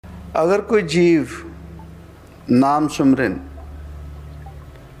अगर कोई जीव नाम सुमरन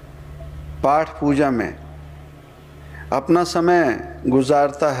पाठ पूजा में अपना समय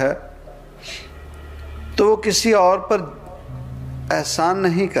गुजारता है तो वो किसी और पर एहसान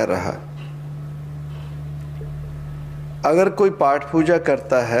नहीं कर रहा। अगर कोई पाठ पूजा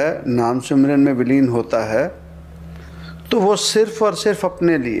करता है, नाम सिमरन में विलीन होता है, तो वो सिर्फ और सिर्फ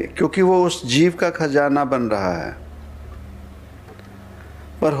अपने लिए, क्योंकि वो उस जीव का खजाना बन रहा है।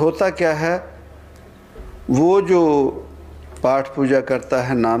 पर होता क्या है, वो जो पाठ पूजा करता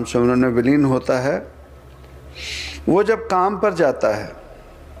है, नाम सिमरन में विलीन होता है, वो जब काम पर जाता है,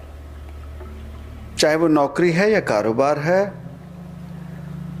 चाहे वो नौकरी है या कारोबार है,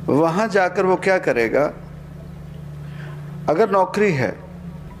 वहाँ जाकर वो क्या करेगा। अगर नौकरी है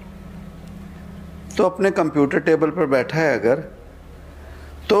तो अपने कंप्यूटर टेबल पर बैठा है अगर,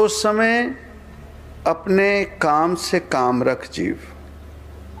 तो उस समय अपने काम से काम रख जीव।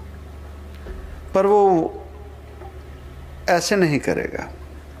 पर वो ऐसे नहीं करेगा।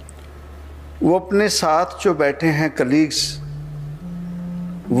 वो अपने साथ जो बैठे हैं कलीग्स,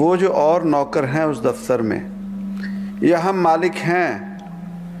 वो जो और नौकर हैं उस दफ्तर में, या हम मालिक हैं,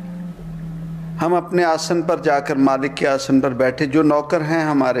 हम अपने आसन पर जाकर मालिक के आसन पर बैठे, जो नौकर हैं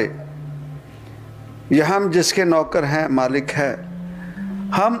हमारे, या हम जिसके नौकर हैं मालिक है,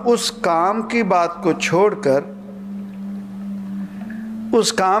 हम उस काम की बात को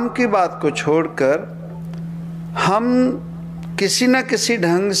छोड़कर हम किसी न किसी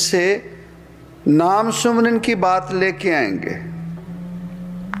ढंग से नाम सुमरन की बात लेके आएंगे,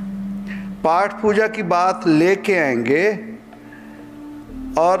 पाठ पूजा की बात लेके आएंगे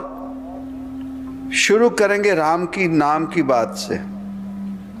और शुरू करेंगे राम की नाम की बात से,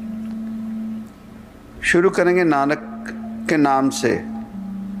 शुरू करेंगे नानक के नाम से।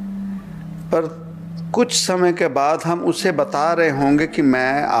 पर कुछ समय के बाद हम उसे बता रहे होंगे कि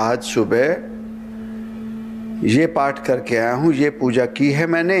मैं आज सुबह ये पाठ करके आया हूँ, ये पूजा की है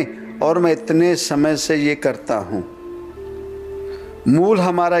मैंने, और मैं इतने समय से ये करता हूँ। मूल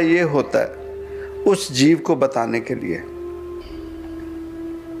हमारा ये होता है उस जीव को बताने के लिए।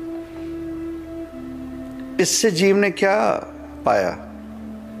 इससे जीव ने क्या पाया?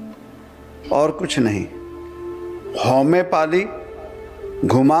 और कुछ नहीं। हौमे पा ली,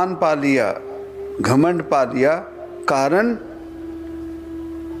 घुमान पा लिया, घमंड पा लिया। कारण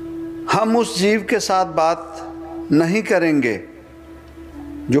हम उस जीव के साथ बात नहीं करेंगे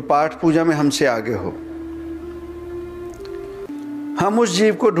जो पाठ पूजा में हमसे आगे हो। हम उस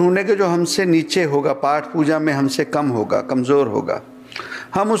जीव को ढूंढेंगे जो हमसे नीचे होगा, पाठ पूजा में हमसे कम होगा, कमजोर होगा।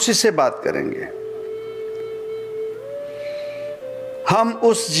 हम उसी से बात करेंगे। हम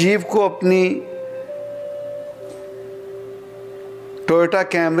उस जीव को अपनी टोयोटा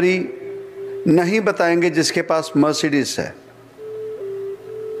कैमरी नहीं बताएंगे जिसके पास मर्सिडीज है,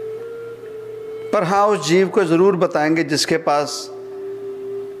 पर हाँ उस जीव को जरूर बताएंगे जिसके पास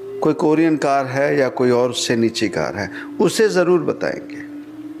कोई कोरियन कार है या कोई और उससे नीची कार है, उसे जरूर बताएंगे।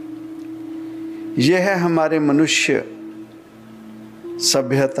 यह है हमारे मनुष्य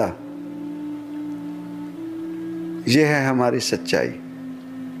सभ्यता, यह है हमारी सच्चाई।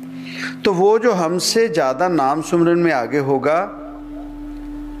 तो वो जो हमसे ज्यादा नाम सुमरन में आगे होगा,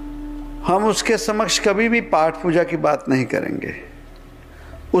 हम उसके समक्ष कभी भी पाठ पूजा की बात नहीं करेंगे।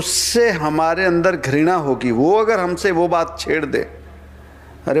 उससे हमारे अंदर घृणा होगी। वो अगर हमसे वो बात छेड़ दे,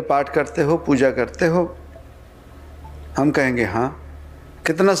 अरे पाठ करते हो, पूजा करते हो, हम कहेंगे हाँ।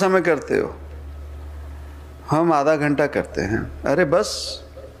 कितना समय करते हो? हम आधा घंटा करते हैं। अरे बस,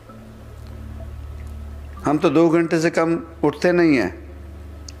 हम तो 2 घंटे से कम उठते नहीं हैं।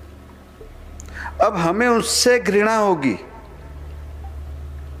 अब हमें उससे घृणा होगी।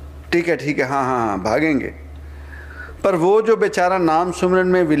 ठीक है, हाँ, भागेंगे। पर वो जो बेचारा नाम सुमरन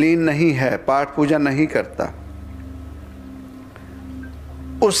में विलीन नहीं है, पाठ पूजा नहीं करता,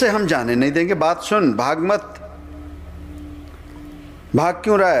 उसे हम जाने नहीं देंगे। बात सुन, भाग मत। भाग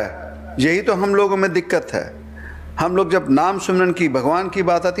क्यों रहा है? यही तो हम लोगों में दिक्कत है। हम लोग जब नाम सुमरन की, भगवान की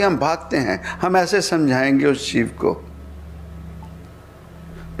बात आती है, हम भागते हैं। हम ऐसे समझाएंगे उस जीव को।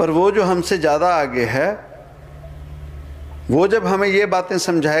 पर वो जो हमसे ज्यादा आगे है, वो जब हमें ये बातें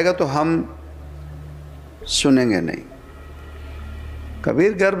समझाएगा तो हम सुनेंगे नहीं।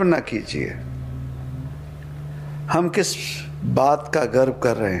 कबीर, गर्व ना कीजिए। हम किस बात का गर्व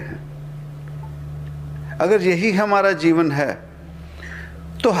कर रहे हैं? अगर यही हमारा जीवन है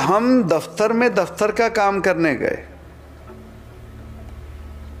तो हम दफ्तर में दफ्तर का काम करने गए।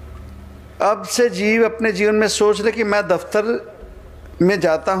 अब से जीव अपने जीवन में सोच ले कि मैं दफ्तर में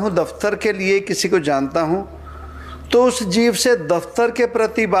जाता हूं, दफ्तर के लिए किसी को जानता हूं, तो उस जीव से दफ्तर के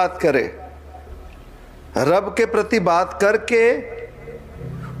प्रति बात करे, रब के प्रति बात करके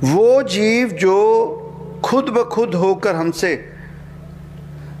वो जीव जो खुद ब खुद होकर हमसे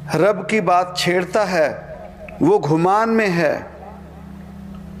रब की बात छेड़ता है, वो गुमान में है,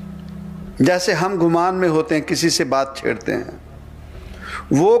 जैसे हम गुमान में होते हैं, किसी से बात छेड़ते हैं।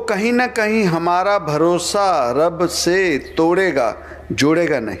 वो कहीं ना कहीं हमारा भरोसा रब से तोड़ेगा,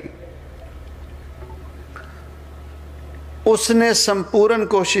 जोड़ेगा नहीं। उसने संपूर्ण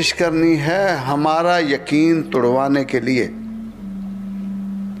कोशिश करनी है हमारा यकीन तोड़वाने के लिए।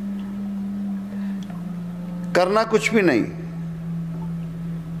 करना कुछ भी नहीं।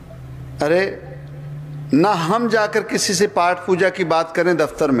 अरे ना हम जाकर किसी से पाठ पूजा की बात करें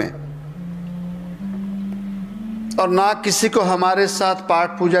दफ्तर में, और ना किसी को हमारे साथ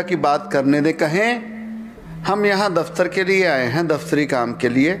पाठ पूजा की बात करने दे। कहें हम यहाँ दफ्तर के लिए आए हैं, दफ्तरी काम के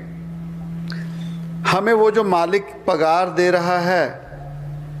लिए, हमें वो जो मालिक पगार दे रहा है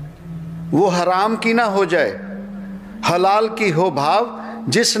वो हराम की ना हो जाए, हलाल की हो। भाव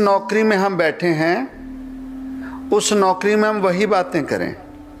जिस नौकरी में हम बैठे हैं उस नौकरी में हम वही बातें करें।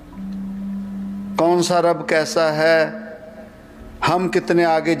 कौन सा रब कैसा है, हम कितने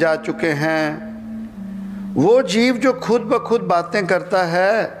आगे जा चुके हैं। वो जीव जो खुद ब खुद बातें करता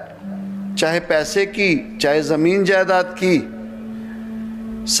है, चाहे पैसे की, चाहे ज़मीन जायदाद की,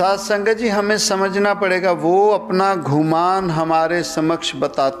 साथ संगत जी हमें समझना पड़ेगा, वो अपना गुमान हमारे समक्ष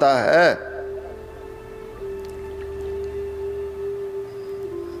बताता है।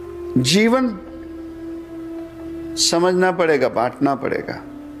 जीवन समझना पड़ेगा, बांटना पड़ेगा।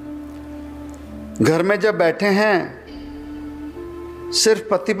 घर में जब बैठे हैं, सिर्फ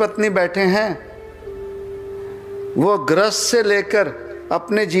पति पत्नी बैठे हैं, वो गृहस्थ से लेकर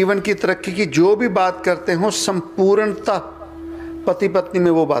अपने जीवन की तरक्की की जो भी बात करते हो, संपूर्णता पति पत्नी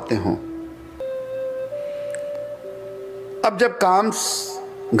में वो बातें हों। अब जब काम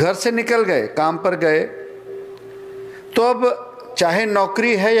घर से निकल गए, काम पर गए, तो अब चाहे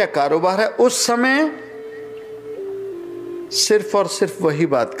नौकरी है या कारोबार है, उस समय सिर्फ और सिर्फ वही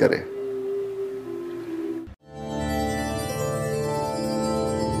बात करें।